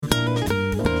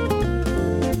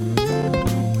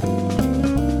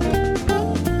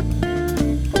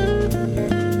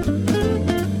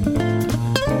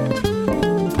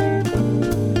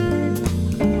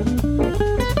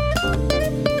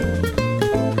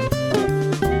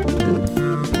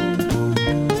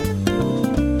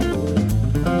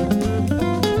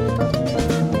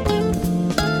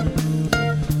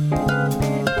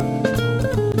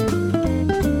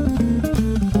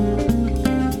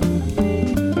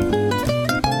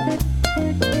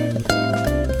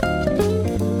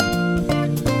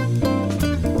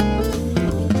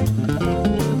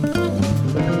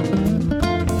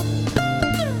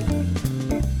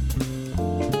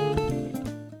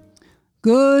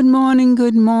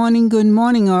good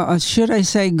morning, or should I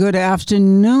say good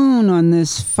afternoon on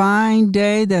this fine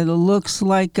day that it looks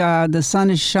like the sun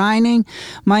is shining.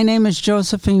 My name is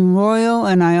Josephine Royal,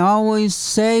 and I always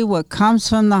say what comes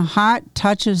from the heart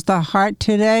touches the heart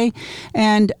today.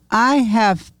 And I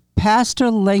have Pastor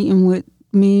Leighton with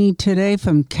me today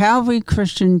from Calvary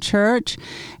Christian Church,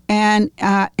 and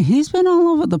he's been all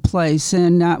over the place,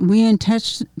 and we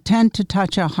intend to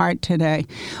touch our heart today.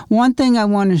 One thing I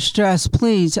want to stress,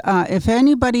 please, if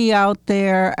anybody out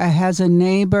there has a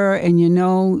neighbor and you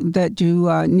know that you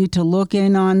need to look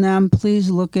in on them, please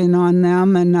look in on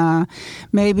them and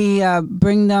maybe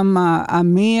bring them a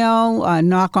meal,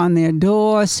 knock on their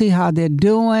door, see how they're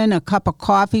doing, a cup of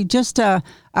coffee, just a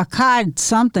card,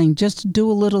 something, just to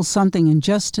do a little something and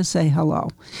just to say hello.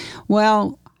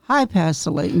 Well, hi,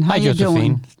 Pastor Leighton. How you doing? Hi,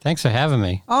 Josephine. Thanks for having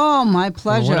me. Oh, my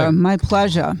pleasure. My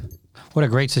pleasure. What a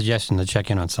great suggestion to check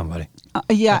in on somebody.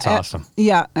 Yeah. That's awesome.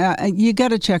 You got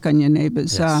to check on your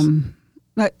neighbors. Yes.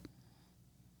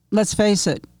 Let's face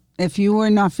it. If you were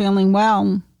not feeling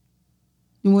well,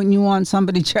 wouldn't you want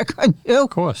somebody to check on you?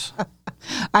 Of course.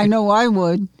 I know I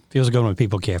would. Feels good when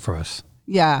people care for us.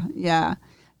 Yeah.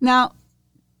 Now,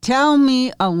 tell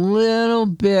me a little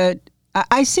bit.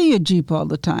 I see your Jeep all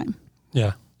the time.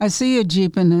 Yeah. I see your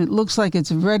Jeep, and it looks like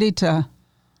it's ready to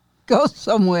go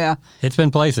somewhere. It's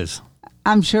been places.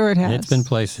 I'm sure it has. It's been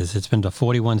places. It's been to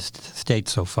 41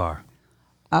 states so far.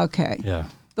 Okay. Yeah.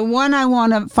 The one I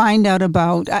want to find out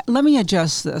about, let me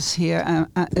adjust this here.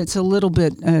 It's a little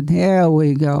bit, there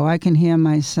we go. I can hear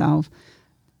myself.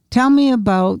 Tell me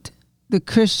about the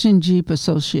Christain Jeep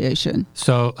Association.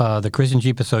 So the Christain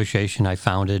Jeep Association I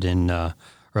founded in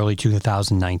early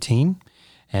 2019,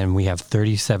 and we have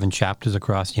 37 chapters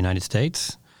across the United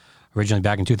States. Originally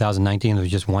back in 2019, there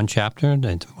was just one chapter.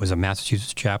 It was a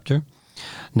Massachusetts chapter.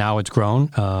 Now it's grown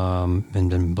and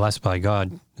been blessed by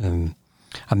God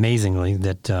amazingly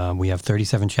that we have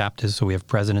 37 chapters. So we have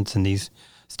presidents in these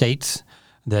states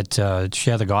that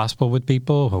share the gospel with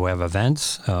people, who have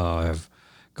events,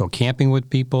 go camping with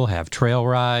people, have trail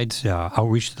rides,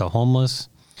 outreach to the homeless,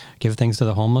 give things to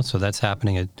the homeless. So that's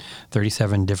happening at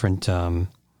 37 different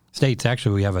states.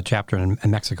 Actually, we have a chapter in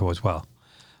Mexico as well.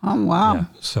 Oh, wow. Yeah,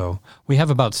 so we have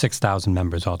about 6,000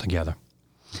 members altogether.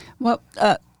 Well,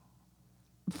 as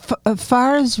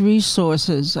far as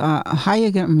resources, how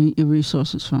you getting your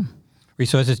resources from?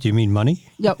 Resources, do you mean money?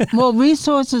 Yeah, well,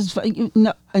 resources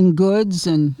and goods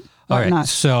and whatnot. All right,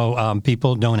 so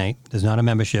people donate. There's not a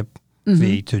membership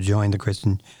fee to join the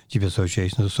Christain Jeep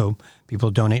Association, so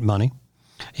people donate money.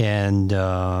 And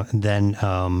then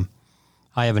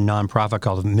I have a nonprofit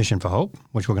called Mission for Hope,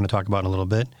 which we're going to talk about in a little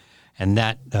bit. And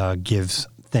that gives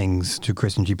things to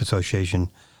Christain Jeep Association,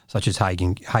 such as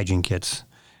hygiene kits.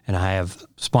 And I have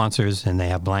sponsors, and they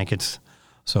have blankets.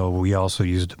 So we also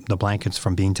used the blankets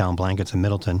from Beantown Blankets in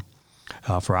Middleton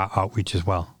for our outreach as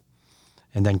well.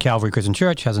 And then Calvary Christian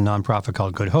Church has a nonprofit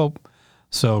called Good Hope.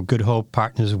 So Good Hope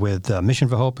partners with Mission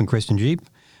for Hope and Christain Jeep.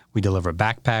 We deliver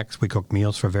backpacks. We cook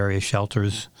meals for various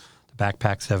shelters. The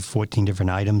backpacks have 14 different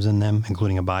items in them,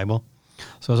 including a Bible.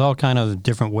 So there's all kind of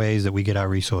different ways that we get our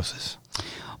resources.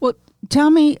 Well, tell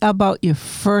me about your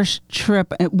first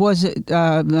trip. Was it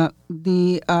the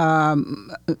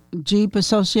Jeep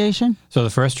Association? So the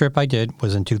first trip I did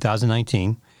was in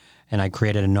 2019, and I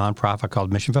created a nonprofit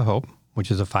called Mission for Hope, which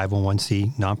is a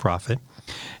 501c nonprofit.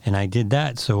 And I did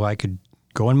that so I could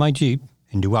go in my Jeep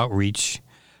and do outreach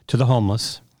to the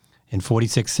homeless in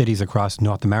 46 cities across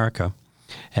North America.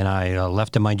 And I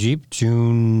left in my Jeep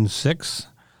June 6th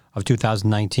of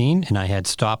 2019, and I had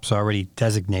stops already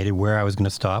designated where I was going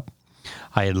to stop.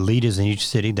 I had leaders in each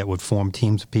city that would form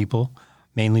teams of people,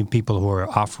 mainly people who are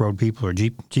off-road people or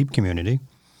Jeep community.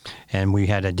 And we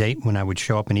had a date when I would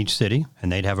show up in each city,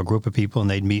 and they'd have a group of people, and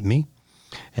they'd meet me,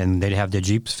 and they'd have their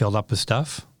Jeeps filled up with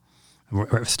stuff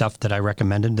that I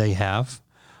recommended they have,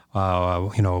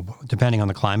 depending on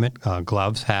the climate,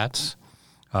 gloves, hats,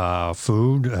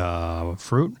 food,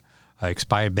 fruit,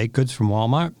 expired baked goods from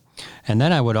Walmart. And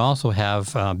then I would also have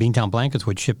Beantown Blankets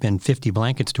would ship in 50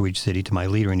 blankets to each city, to my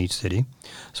leader in each city.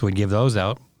 So we'd give those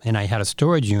out. And I had a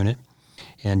storage unit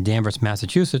in Danvers,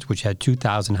 Massachusetts, which had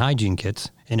 2,000 hygiene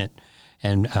kits in it.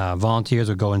 And volunteers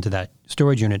would go into that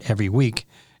storage unit every week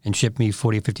and ship me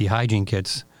 40 or 50 hygiene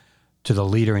kits to the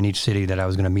leader in each city that I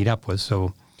was going to meet up with.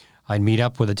 So I'd meet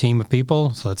up with a team of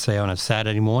people. So let's say on a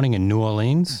Saturday morning in New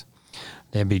Orleans,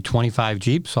 there'd be 25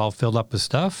 Jeeps all filled up with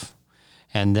stuff.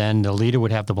 And then the leader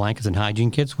would have the blankets and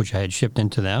hygiene kits, which I had shipped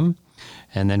into them.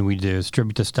 And then we'd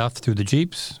distribute the stuff through the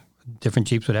Jeeps. Different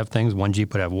Jeeps would have things. One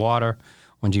Jeep would have water.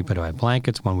 One Jeep would have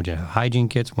blankets. One would have hygiene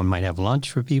kits. One might have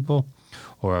lunch for people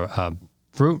or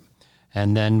fruit.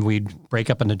 And then we'd break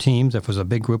up into teams. If it was a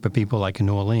big group of people like in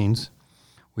New Orleans,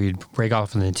 we'd break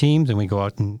off into teams and we'd go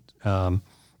out and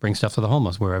bring stuff to the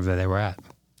homeless wherever they were at.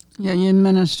 Yeah, you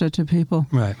minister to people.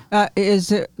 Right.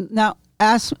 Is it now?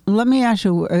 Let me ask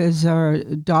you: is there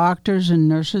doctors and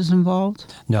nurses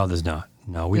involved? No, there's not.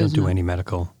 No, we don't do any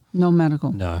medical. No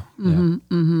medical. No.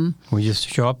 We just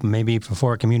show up maybe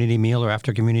before a community meal or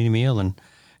after a community meal and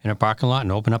in a parking lot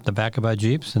and open up the back of our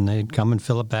Jeeps and they'd come and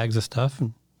fill up bags of stuff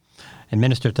and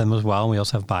minister to them as well. And we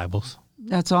also have Bibles.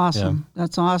 That's awesome. Yeah.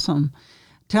 That's awesome.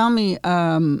 Tell me,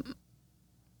 are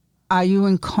you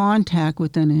in contact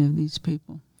with any of these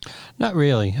people? Not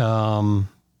really.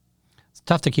 It's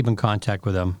tough to keep in contact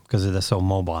with them because they're so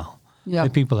mobile. Yeah.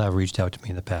 People have reached out to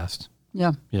me in the past.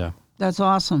 Yeah. Yeah. That's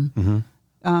awesome.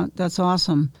 Mm-hmm. That's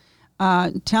awesome.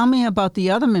 Tell me about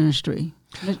the other ministry.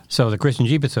 So the Christain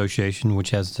Jeep Association, which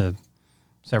has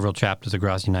several chapters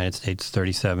across the United States,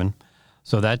 37.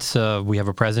 So that's we have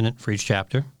a president for each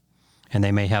chapter, and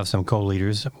they may have some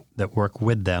co-leaders that work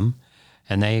with them,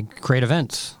 and they create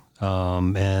events.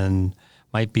 And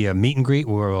might be a meet and greet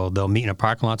where they'll meet in a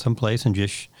parking lot someplace and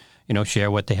just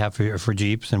share what they have for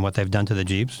Jeeps and what they've done to the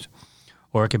Jeeps.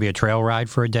 Or it could be a trail ride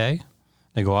for a day.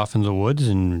 They go off into the woods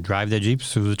and drive their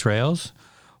Jeeps through the trails.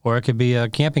 Or it could be a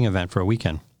camping event for a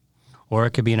weekend. Or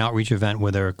it could be an outreach event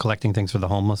where they're collecting things for the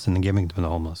homeless and then giving them to the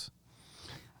homeless.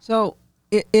 So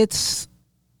it's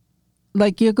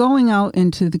like you're going out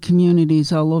into the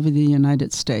communities all over the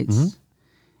United States. Mm-hmm.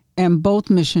 And both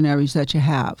missionaries that you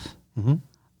have,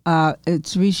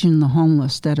 it's reaching the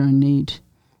homeless that are in need.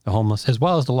 The homeless, as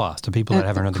well as the lost, the people that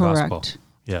haven't heard the gospel.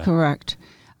 Yeah. Correct.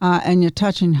 And you're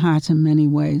touching hearts in many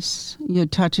ways. You're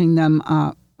touching them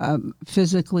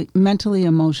physically, mentally,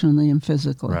 emotionally, and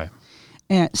physically. Right.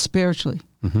 And spiritually.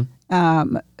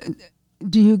 Mm-hmm.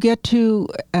 Do you get to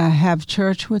have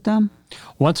church with them?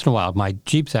 Once in a while. My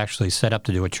Jeep's actually set up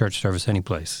to do a church service any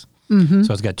place. Mm-hmm.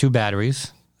 So it's got 2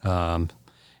 batteries, and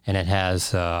it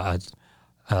has a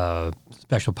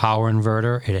special power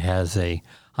inverter. It has a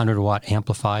 100-watt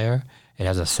amplifier. It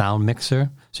has a sound mixer,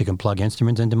 so you can plug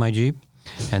instruments into my Jeep.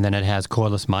 And then it has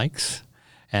cordless mics.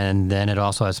 And then it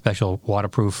also has special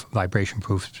waterproof,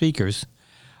 vibration-proof speakers.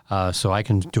 So I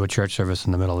can do a church service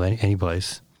in the middle of any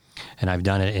place. And I've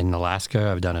done it in Alaska.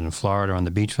 I've done it in Florida on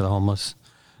the beach for the homeless.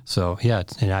 So, yeah,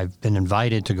 and I've been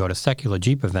invited to go to secular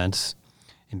Jeep events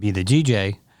and be the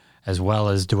DJ as well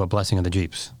as do a blessing of the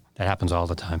Jeeps. That happens all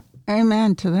the time.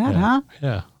 Amen to that, huh?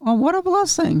 Yeah. Well, what a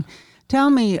blessing. Tell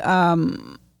me,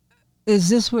 is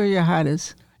this where your heart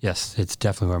is? Yes, it's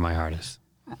definitely where my heart is.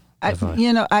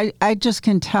 I just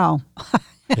can tell.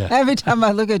 Yeah. Every time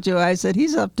I look at you, I said,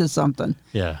 he's up to something.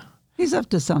 Yeah. He's up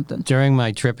to something. During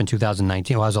my trip in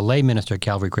 2019, I was a lay minister at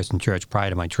Calvary Christian Church prior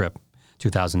to my trip,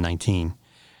 2019.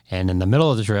 And in the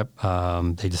middle of the trip,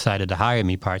 they decided to hire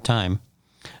me part-time.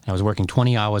 I was working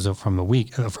 20 hours a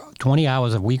week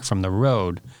from the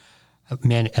road,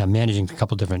 managing a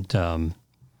couple different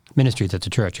ministries at the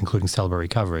church, including Celebrate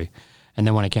Recovery. And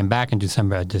then when I came back in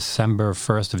December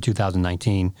 1st of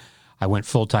 2019, I went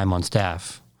full-time on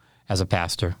staff as a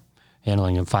pastor,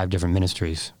 handling 5 different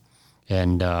ministries.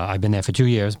 And I've been there for 2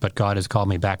 years, but God has called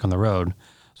me back on the road.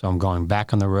 So I'm going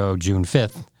back on the road June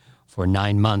 5th for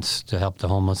 9 months to help the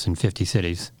homeless in 50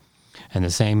 cities. And the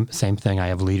same thing, I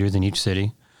have leaders in each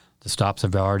city. The stops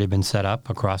have already been set up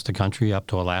across the country up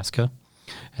to Alaska.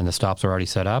 And the stops are already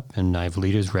set up, and I have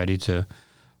leaders ready to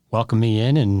welcome me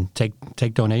in and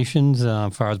take donations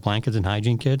as far as blankets and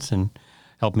hygiene kits and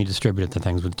help me distribute the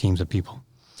things with teams of people.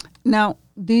 Now,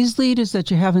 these leaders that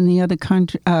you have in the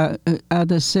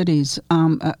other cities,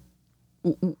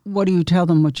 what do you tell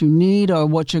them what you need or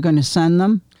what you're going to send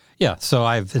them? Yeah, so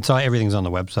everything's on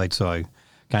the website, so I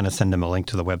kind of send them a link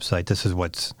to the website. This is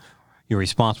what you're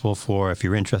responsible for. If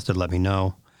you're interested, let me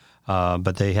know.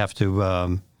 But they have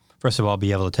to, first of all,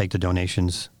 be able to take the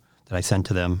donations that I send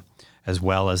to them, as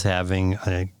well as having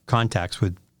contacts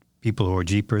with people who are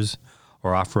Jeepers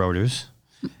or off-roaders,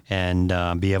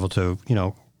 and be able to,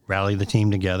 rally the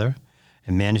team together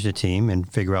and manage the team and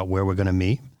figure out where we're going to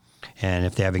meet. And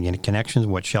if they're having any connections,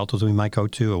 what shelters we might go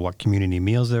to or what community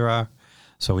meals there are.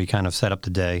 So we kind of set up the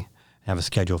day and have a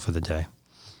schedule for the day.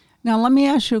 Now, let me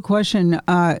ask you a question.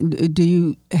 Have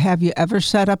you ever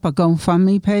set up a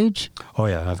GoFundMe page? Oh,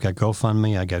 yeah. I've got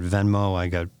GoFundMe, I got Venmo, I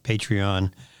got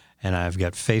Patreon, and I've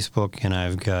got Facebook, and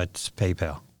I've got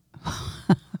PayPal.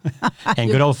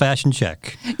 And good old-fashioned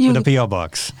check with a P.O.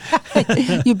 box.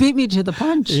 You beat me to the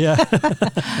punch. Yeah.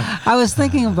 I was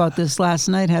thinking about this last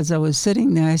night as I was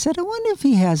sitting there. I said, I wonder if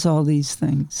he has all these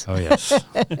things. Oh, yes.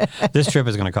 This trip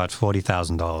is going to cost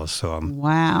 $40,000.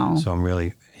 Wow. So I'm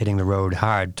really hitting the road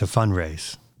hard to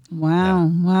fundraise. Wow.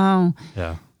 Wow.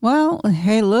 Yeah. Well,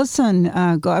 hey,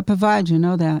 listen, God provides, you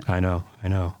know that. I know.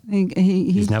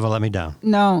 He's Never let me down.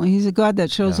 No, he's a God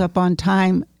that shows up on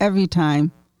time every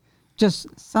time. Just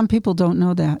some people don't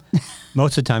know that.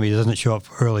 Most of the time, he doesn't show up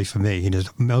early for me. He is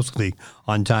mostly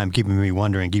on time, keeping me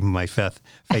wondering, keeping my faith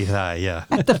high. Yeah.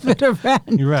 At the bitter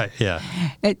end. You're right. Yeah.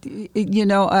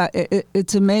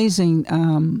 It's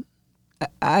amazing.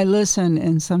 I listen,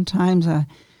 and sometimes I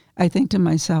think to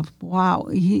myself, wow,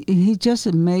 he just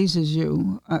amazes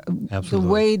you. Absolutely. The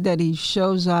way that he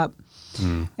shows up.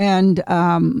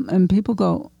 And people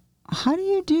go, how do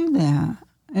you do that?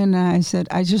 And I said,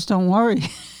 I just don't worry.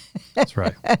 That's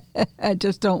right. I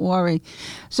just don't worry.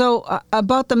 So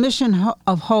about the mission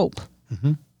of hope,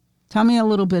 tell me a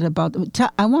little bit about.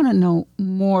 I want to know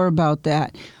more about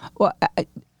that. Well,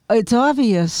 it's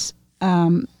obvious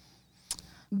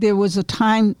there was a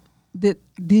time that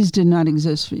these did not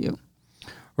exist for you.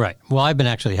 Right. Well, I've been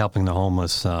actually helping the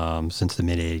homeless since the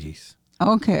mid-'80s.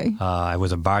 Okay. I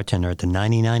was a bartender at the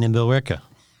 99 in Billerica,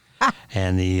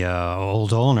 and the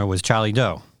old owner was Charlie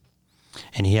Doe.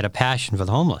 And he had a passion for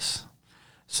the homeless.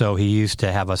 So he used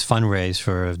to have us fundraise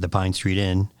for the Pine Street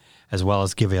Inn, as well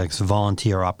as give us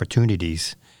volunteer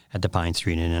opportunities at the Pine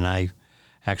Street Inn. And I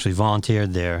actually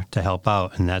volunteered there to help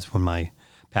out, and that's when my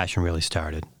passion really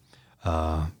started.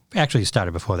 Actually, it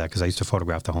started before that because I used to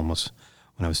photograph the homeless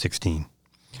when I was 16.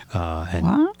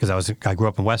 Because I grew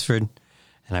up in Westford,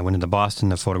 and I went into Boston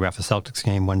to photograph a Celtics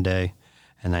game one day,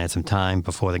 and I had some time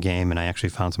before the game, and I actually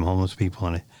found some homeless people,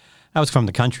 and I was from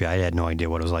the country. I had no idea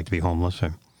what it was like to be homeless.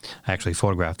 I actually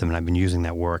photographed them, and I've been using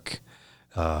that work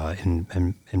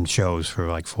in shows for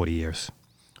like 40 years,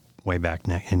 way back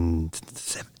in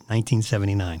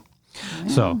 1979.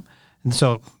 Wow.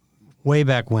 So way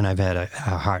back when I've had a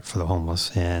heart for the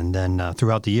homeless. And then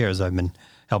throughout the years, I've been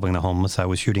helping the homeless. I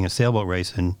was shooting a sailboat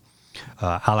race in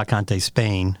Alicante,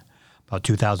 Spain, about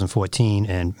 2014,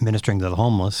 and ministering to the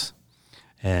homeless.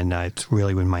 And it's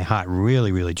really when my heart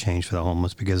really, really changed for the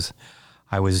homeless, because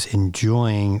I was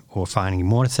enjoying or finding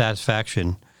more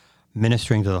satisfaction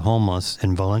ministering to the homeless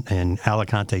in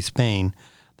Alicante, Spain,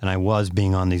 than I was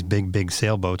being on these big, big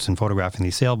sailboats and photographing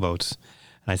these sailboats.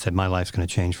 And I said, my life's going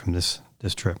to change from this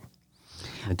trip.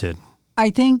 It did. I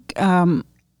think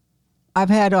I've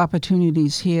had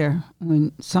opportunities here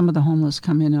when some of the homeless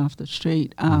come in off the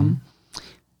street.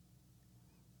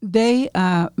 They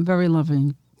are very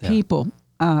loving people.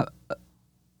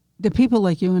 They're people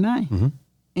like you and I.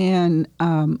 And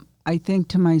I think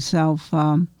to myself,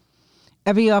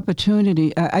 every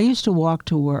opportunity, I used to walk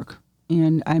to work,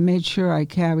 and I made sure I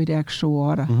carried extra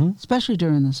water, especially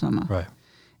during the summer. Right.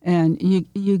 And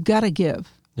you got to give.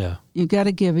 Yeah. You got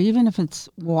to give, even if it's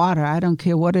water. I don't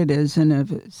care what it is. And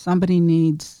if somebody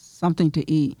needs something to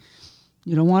eat,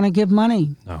 you don't want to give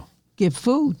money. No. Give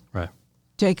food. Right.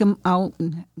 Take them out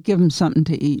and give them something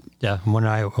to eat. Yeah. When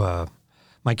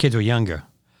my kids were younger,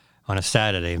 on a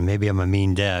Saturday, maybe I'm a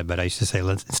mean dad, but I used to say,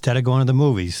 instead of going to the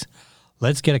movies,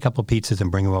 let's get a couple pizzas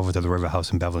and bring them over to the River House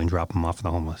in Beverly and drop them off for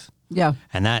the homeless. Yeah.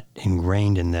 And that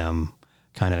ingrained in them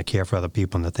kind of to care for other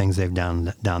people, and the things they've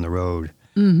done down the road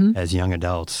as young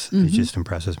adults. It just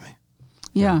impresses me.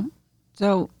 Yeah.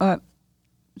 So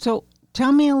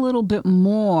tell me a little bit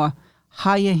more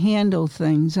how you handle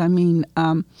things. I mean,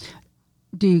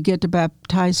 do you get to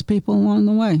baptize people along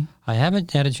the way? I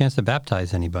haven't had a chance to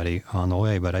baptize anybody on the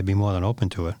way, but I'd be more than open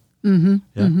to it.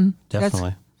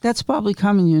 Definitely. That's probably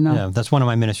coming, you know. Yeah, that's one of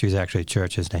my ministries actually at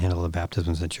church, is to handle the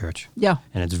baptisms at church. Yeah.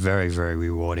 And it's very, very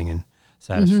rewarding and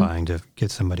satisfying to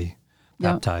get somebody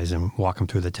baptized and walk them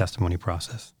through the testimony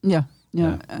process. Yeah.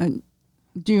 Do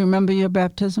you remember your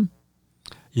baptism?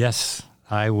 Yes.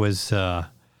 I was a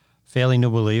fairly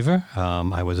new believer.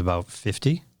 I was about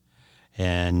 50,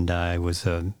 and I was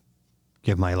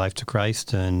give my life to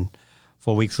Christ, and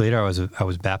 4 weeks later I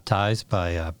was baptized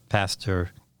by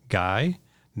Pastor Guy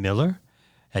Miller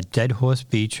at Dead Horse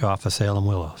Beach off of Salem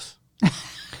Willows.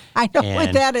 I know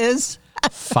what that is.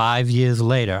 5 years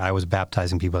later, I was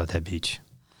baptizing people at that beach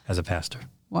as a pastor.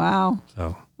 Wow.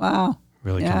 So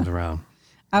really comes around.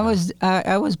 I was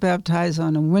baptized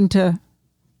on a winter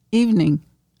evening,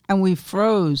 and we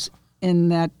froze in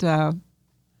that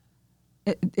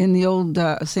in the old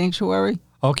sanctuary.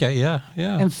 Okay, yeah.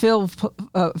 And Phil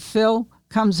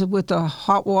comes with the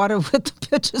hot water, with the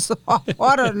pitchers of hot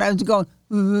water, and I was going,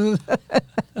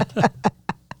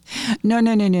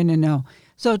 No.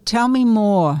 So tell me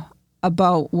more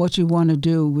about what you want to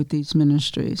do with these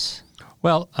ministries.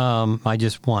 Well, I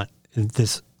just want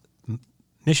this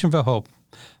Mission for Hope,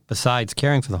 besides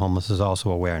caring for the homeless, is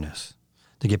also awareness,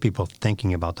 to get people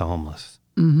thinking about the homeless.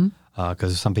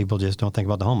 Because some people just don't think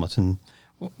about the homeless. And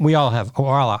all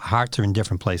our hearts are in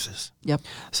different places. Yep.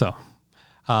 So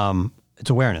it's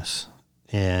awareness.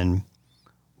 And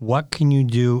what can you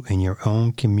do in your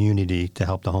own community to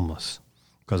help the homeless?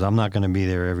 Because I'm not going to be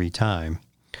there every time.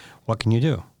 What can you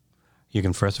do? You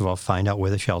can, first of all, find out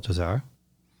where the shelters are,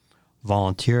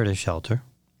 volunteer at a shelter,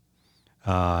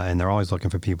 and they're always looking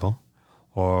for people,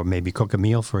 or maybe cook a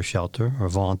meal for a shelter, or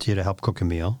volunteer to help cook a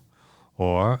meal,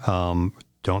 or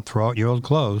don't throw out your old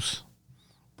clothes,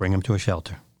 bring them to a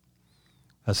shelter.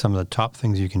 That's some of the top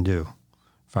things you can do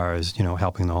as far as,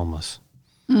 helping the homeless.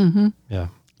 Mm-hmm. Yeah.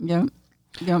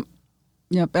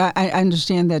 Yep. I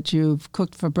understand that you've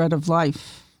cooked for Bread of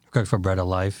Life. Cooked for Bread of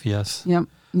Life, yes. Yep.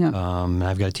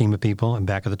 I've got a team of people in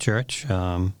back of the church,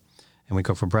 and we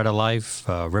cook for Bread of Life,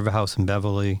 River House in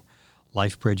Beverly,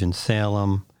 Life Bridge in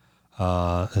Salem.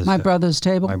 My Brother's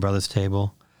Table. My Brother's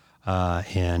Table.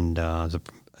 And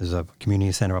there's a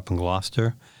community center up in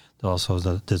Gloucester.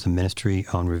 There's a ministry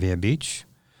on Revere Beach.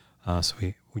 So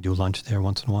we do lunch there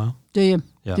once in a while. Do you?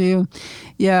 Yeah. Do you?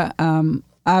 Yeah.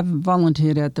 I've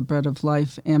volunteered at the Bread of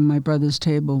Life and My Brother's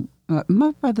Table.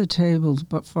 My Brother's Tables,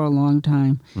 but for a long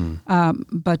time.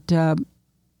 But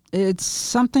it's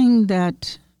something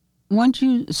that once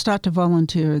you start to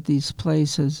volunteer at these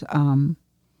places,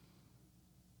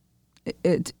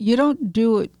 you don't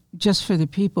do it just for the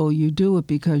people. You do it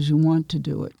because you want to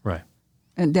do it. Right.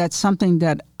 And that's something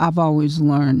that I've always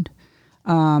learned.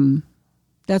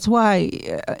 That's why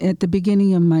at the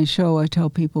beginning of my show, I tell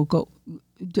people, go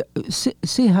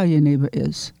see how your neighbor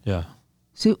is. Yeah.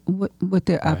 See what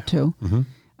they're up to.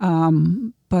 Mm-hmm.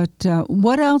 But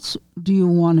what else do you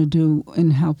want to do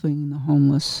in helping the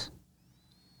homeless?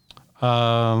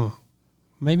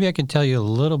 Maybe I can tell you a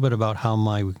little bit about how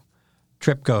my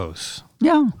trip goes.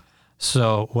 Yeah.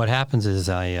 So what happens is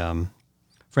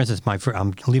for instance,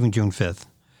 I'm leaving June 5th.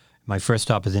 My first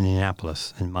stop is in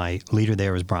Indianapolis, and my leader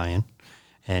there is Brian,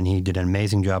 and he did an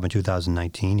amazing job in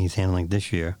 2019. He's handling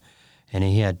this year, and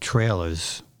he had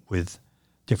trailers with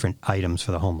different items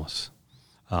for the homeless,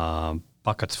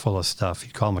 buckets full of stuff.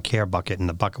 He'd call them a care bucket, and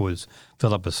the bucket was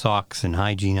filled up with socks and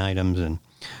hygiene items, and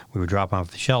we would drop them off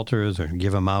at the shelters or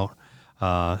give them out.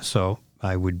 So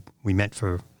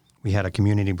we had a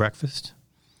community breakfast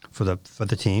for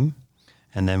the team,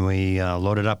 and then we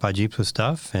loaded up our Jeeps with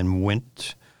stuff and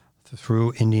went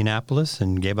through Indianapolis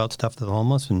and gave out stuff to the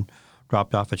homeless and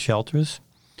dropped off at shelters.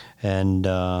 And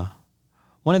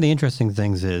one of the interesting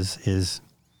things is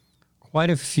quite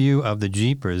a few of the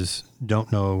Jeepers don't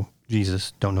know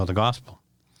Jesus, don't know the gospel.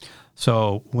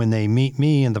 So when they meet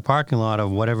me in the parking lot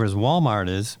of whatever's Walmart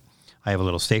is, I have a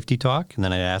little safety talk, and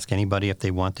then I ask anybody if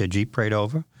they want their Jeep prayed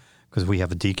over, because we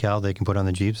have a decal they can put on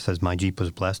the Jeep that says, "My Jeep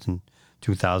was blessed in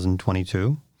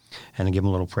 2022, and I give them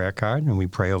a little prayer card, and we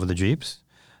pray over the Jeeps.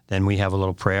 Then we have a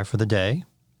little prayer for the day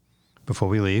before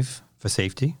we leave for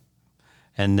safety.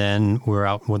 And then we're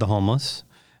out with the homeless,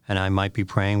 and I might be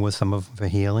praying with some of for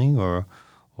healing or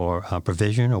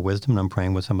provision or wisdom, and I'm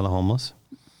praying with some of the homeless.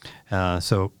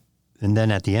 And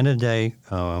then at the end of the day,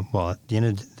 at the end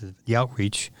of the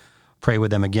outreach, pray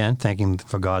with them again, thanking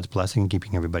for God's blessing and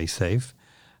keeping everybody safe.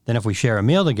 Then if we share a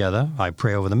meal together, I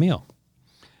pray over the meal.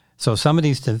 So some of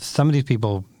these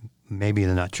people, maybe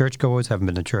they're not churchgoers, haven't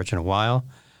been to church in a while.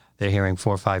 They're hearing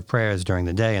 4 or 5 prayers during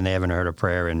the day, and they haven't heard a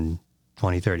prayer in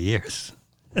 20, 30 years.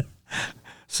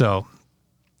 So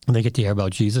they get to hear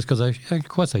about Jesus because, of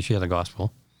course, I share the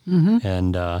gospel. Mm-hmm.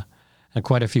 And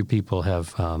quite a few people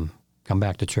have come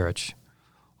back to church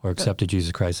or accepted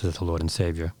Jesus Christ as the Lord and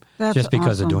Savior just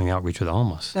because they're doing outreach with the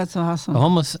homeless. That's awesome. The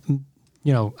homeless,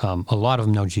 a lot of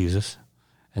them know Jesus,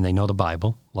 and they know the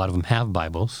Bible. A lot of them have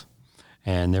Bibles,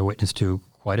 and they're witnessed to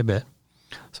quite a bit.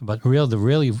 So, but the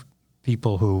really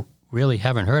people who really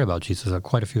haven't heard about Jesus are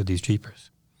quite a few of these Jeepers.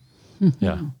 Mm-hmm.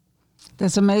 Yeah.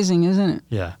 That's amazing, isn't it?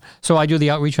 Yeah. So I do the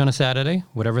outreach on a Saturday,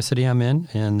 whatever city I'm in,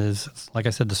 and there's, like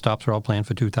I said, the stops are all planned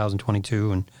for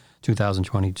 2022 and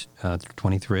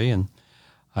 2023. And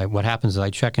what happens is I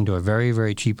check into a very,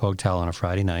 very cheap hotel on a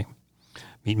Friday night,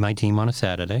 meet my team on a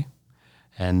Saturday,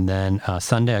 and then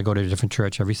Sunday I go to a different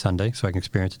church every Sunday so I can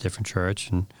experience a different church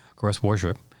and, of course,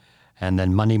 worship. And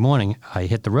then Monday morning I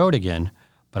hit the road again,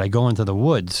 but I go into the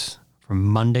woods from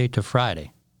Monday to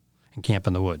Friday and camp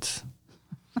in the woods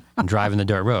and drive in the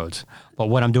dirt roads. But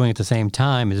what I'm doing at the same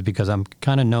time is because I'm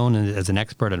kind of known as an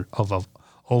expert of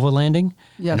overlanding.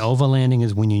 Yes. And overlanding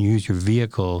is when you use your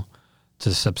vehicle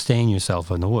to sustain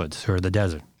yourself in the woods or the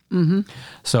desert. Mm-hmm.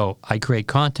 So I create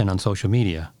content on social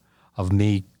media of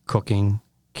me cooking,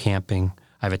 camping.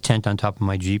 I have a tent on top of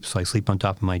my Jeep, so I sleep on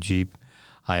top of my Jeep.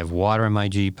 I have water in my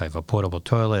Jeep. I have a portable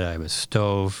toilet. I have a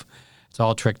stove. It's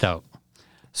all tricked out.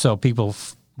 So people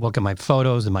look at my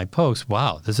photos and my posts.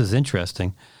 Wow, this is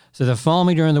interesting. So they follow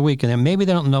me during the week, and then maybe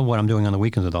they don't know what I'm doing on the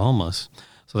weekends with the homeless.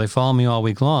 So they follow me all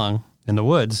week long in the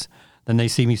woods. Then they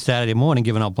see me Saturday morning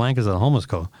giving out blankets at the homeless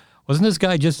go, wasn't this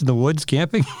guy just in the woods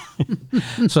camping?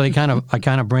 So I kind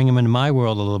of bring him into my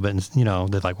world a little bit,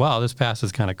 and they're like, wow, this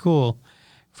pastor's kind of cool.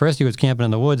 First he was camping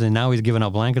in the woods, and now he's giving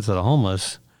out blankets to the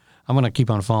homeless. I'm going to keep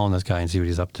on following this guy and see what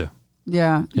he's up to.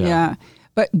 Yeah.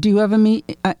 But do you ever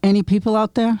meet any people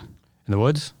out there? In the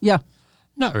woods? Yeah.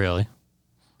 Not really.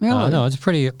 Really? No, it's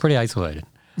pretty isolated.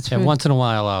 And once in a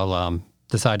while, I'll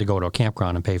decide to go to a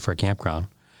campground and pay for a campground,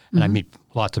 and I meet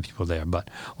lots of people there. But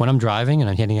when I'm driving and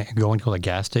I'm going to a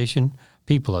gas station,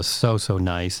 people are so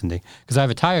nice, and because I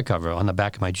have a tire cover on the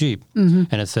back of my Jeep,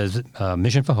 and it says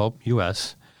Mission for Hope,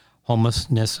 U.S.,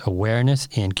 Homelessness Awareness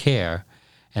and Care,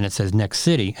 and it says next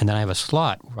city, and then I have a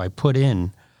slot where I put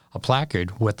in a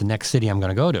placard with the next city I'm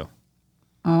going to go to.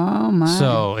 Oh, my.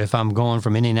 So if I'm going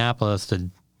from Indianapolis to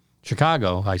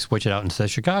Chicago, I switch it out and it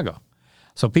says Chicago.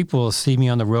 So people will see me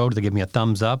on the road, they give me a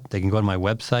thumbs up, they can go to my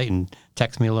website and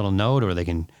text me a little note, or they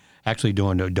can actually do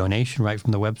a donation right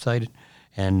from the website.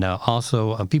 And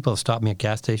also people have stopped me at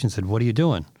gas stations and said, what are you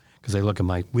doing? Because they look at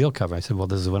my wheel cover. I said, well,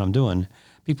 this is what I'm doing.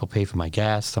 People pay for my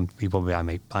gas. Some people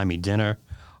buy me dinner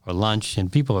or lunch,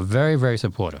 and people are very, very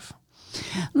supportive.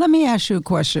 Let me ask you a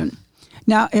question.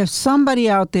 Now, if somebody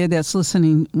out there that's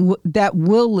listening, that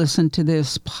will listen to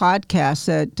this podcast,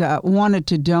 that wanted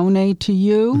to donate to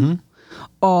you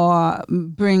or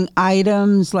bring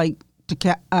items like to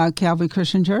Calvary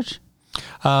Christian Church?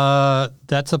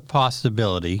 That's a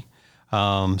possibility.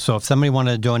 So if somebody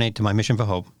wanted to donate to my Mission for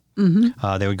Hope,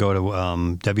 they would go to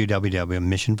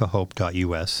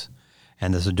www.missionforhope.us,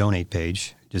 and there's a donate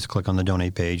page. Just click on the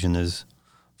donate page, and there's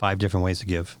 5 different ways to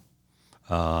give.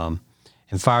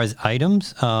 As far as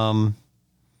items,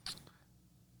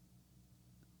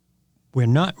 we're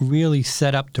not really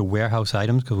set up to warehouse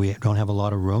items because we don't have a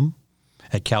lot of room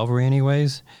at Calvary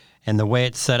anyways. And the way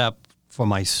it's set up for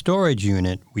my storage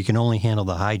unit, we can only handle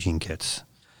the hygiene kits.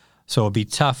 So it'd be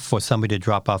tough for somebody to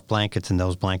drop off blankets and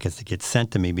those blankets to get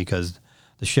sent to me because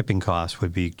the shipping costs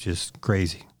would be just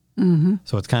crazy.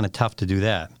 So it's kind of tough to do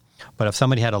that. But if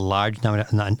somebody had a large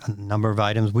number of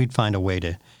items, we'd find a way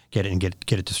to get it and get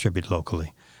it distributed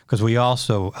locally. Because we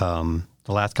also,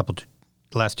 the last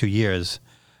 2 years,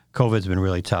 COVID's been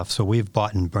really tough. So we've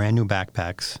bought in brand new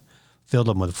backpacks, filled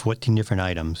them with 14 different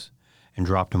items, and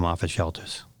dropped them off at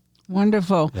shelters.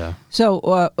 Wonderful. Yeah.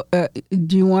 So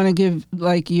do you want to give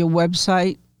your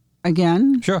website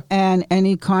again? Sure. And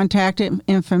any contact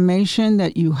information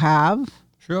that you have?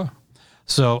 Sure.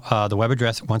 So the web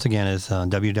address, once again, is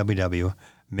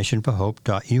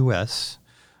www.missionforhope.us.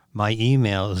 My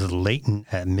email is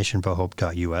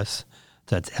Leighton@missionforhope.us.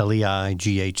 That's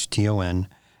Leighton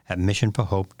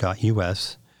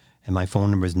 @missionforhope.us. And my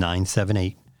phone number is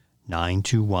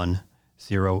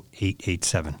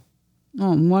 978-921-0887.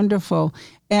 Oh, wonderful.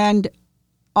 And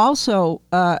also,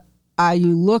 are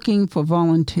you looking for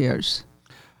volunteers?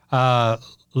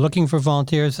 Looking for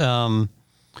volunteers?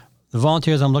 The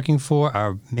volunteers I'm looking for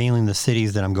are mainly in the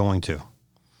cities that I'm going to.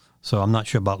 So I'm not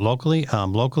sure about locally.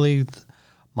 Locally,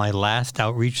 my last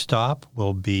outreach stop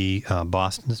will be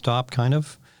Boston stop, kind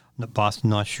of. Boston,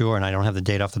 not sure, and I don't have the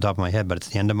date off the top of my head, but it's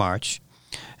the end of March.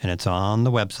 And it's on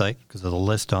the website, because there's a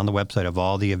list on the website of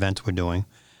all the events we're doing.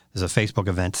 There's a Facebook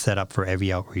event set up for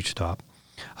every outreach stop.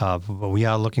 But we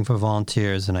are looking for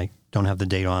volunteers, and I don't have the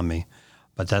date on me.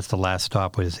 But that's the last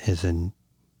stop is in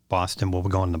Boston. We'll be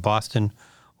going to Boston.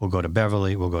 We'll go to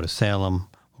Beverly. We'll go to Salem.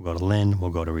 We'll go to Lynn.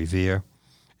 We'll go to Revere.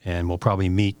 And we'll probably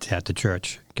meet at the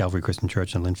church, Calvary Christian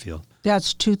Church in Linfield.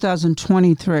 That's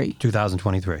 2023.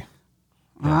 2023. Yeah.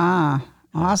 Ah,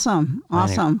 awesome.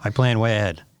 Awesome. Anyway, I plan way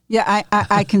ahead. Yeah,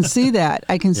 I can see that.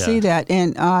 I can see that.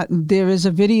 And there is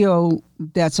a video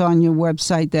that's on your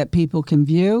website that people can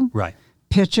view. Right.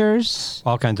 Pictures.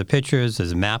 All kinds of pictures.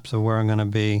 There's maps of where I'm going to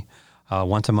be.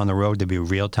 Once I'm on the road, there'll be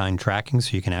real-time tracking,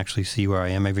 so you can actually see where I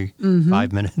am every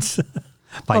 5 minutes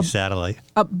by satellite.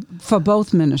 For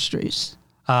both ministries.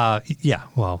 For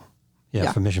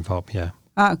Mission for Hope, yeah.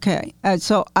 Okay.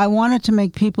 So I wanted to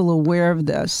make people aware of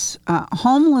this.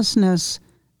 Homelessness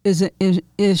is an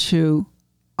issue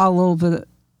all over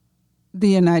the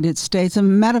United States,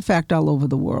 and matter of fact, all over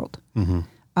the world.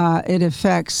 It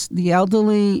affects the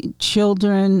elderly,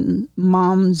 children,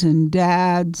 moms and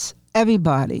dads,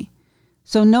 everybody.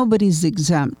 So nobody's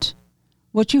exempt.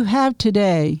 What you have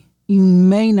today, you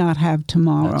may not have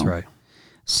tomorrow. That's right.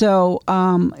 So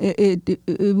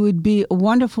it would be a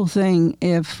wonderful thing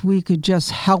if we could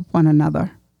just help one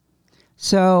another.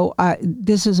 So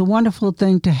this is a wonderful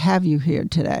thing to have you here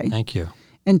today. Thank you.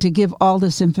 and to give all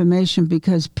this information,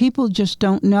 because people just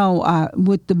don't know.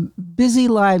 With the busy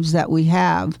lives that we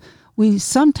have, we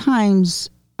sometimes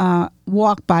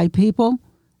walk by people.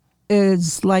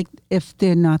 It's like if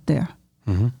they're not there.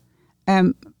 Mm-hmm.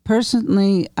 And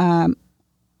personally,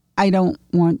 I don't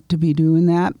want to be doing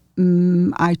that.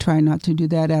 I try not to do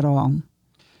that at all.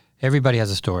 Everybody has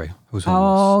a story who's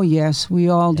homeless. Oh, yes, we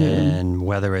all do. And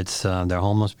whether it's they're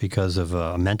homeless because of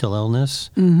a mental illness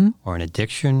or an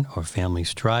addiction or family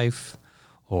strife,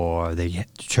 or they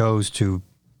chose to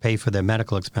pay for their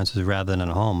medical expenses rather than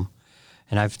a home.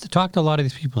 And I've talked to a lot of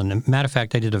these people. And matter of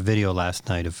fact, I did a video last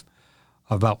night of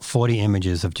about 40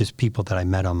 images of just people that I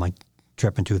met on my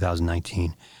trip in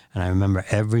 2019. And I remember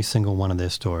every single one of their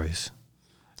stories.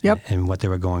 Yep. And what they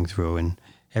were going through. And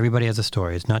everybody has a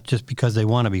story. It's not just because they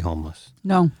want to be homeless.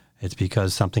 No. It's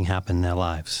because something happened in their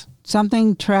lives.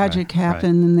 Something tragic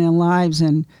happened in their lives,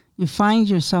 and you find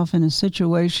yourself in a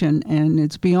situation and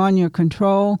it's beyond your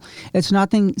control. It's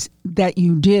nothing that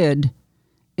you did.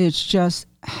 It's just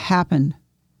happened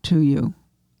to you.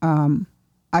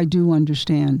 I do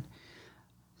understand.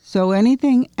 So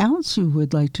anything else you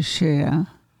would like to share?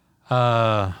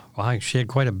 Well, I shared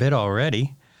quite a bit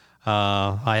already.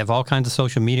 I have all kinds of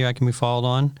social media I can be followed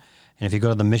on. And if you go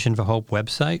to the Mission for Hope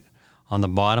website, on the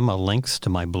bottom are links to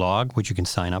my blog, which you can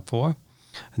sign up for.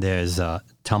 There's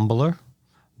Tumblr,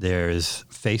 there's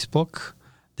Facebook,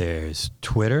 there's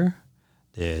Twitter,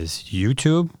 there's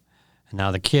YouTube. And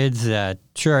now the kids at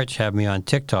church have me on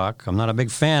TikTok. I'm not a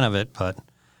big fan of it, but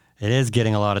it is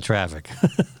getting a lot of traffic.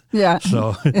 Yeah.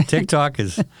 So TikTok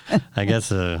is, I guess,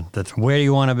 that's where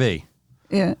you want to be.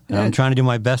 Yeah. And I'm trying to do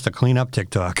my best to clean up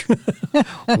TikTok,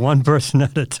 one person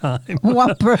at a time.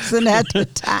 One person at a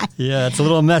time. Yeah, it's a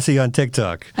little messy on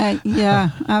TikTok.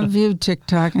 Yeah, I've viewed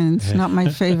TikTok, and it's not my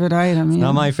favorite item. It's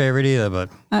not my favorite either, but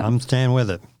I'm staying with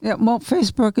it. Yeah, well,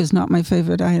 Facebook is not my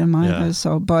favorite item either. Yeah.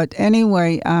 So, but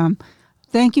anyway,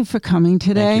 thank you for coming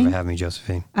today. Thank you for having me,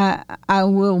 Josephine. I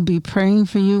will be praying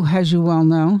for you, as you well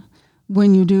know,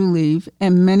 when you do leave,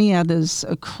 and many others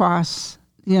across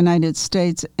the United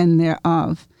States and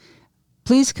thereof.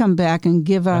 Please come back and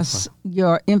give us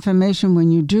your information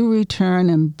when you do return,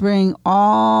 and bring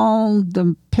all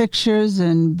the pictures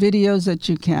and videos that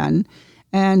you can.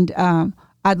 And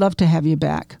I'd love to have you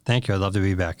back. Thank you. I'd love to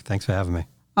be back. Thanks for having me.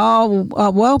 Oh,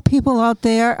 well, people out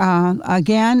there,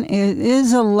 again, it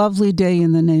is a lovely day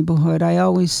in the neighborhood. I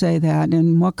always say that.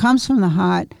 And what comes from the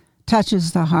heart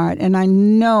touches the heart. And I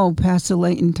know Pastor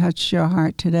Leighton touched your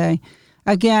heart today.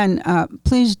 Again,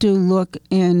 please do look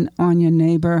in on your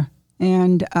neighbor.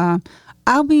 And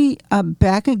I'll be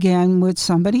back again with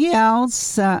somebody else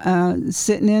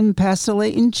sitting in Pastor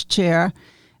Leighton's chair.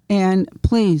 And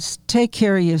please take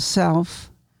care of yourself.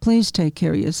 Please take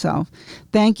care of yourself.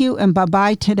 Thank you, and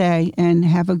bye-bye today, and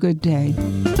have a good day.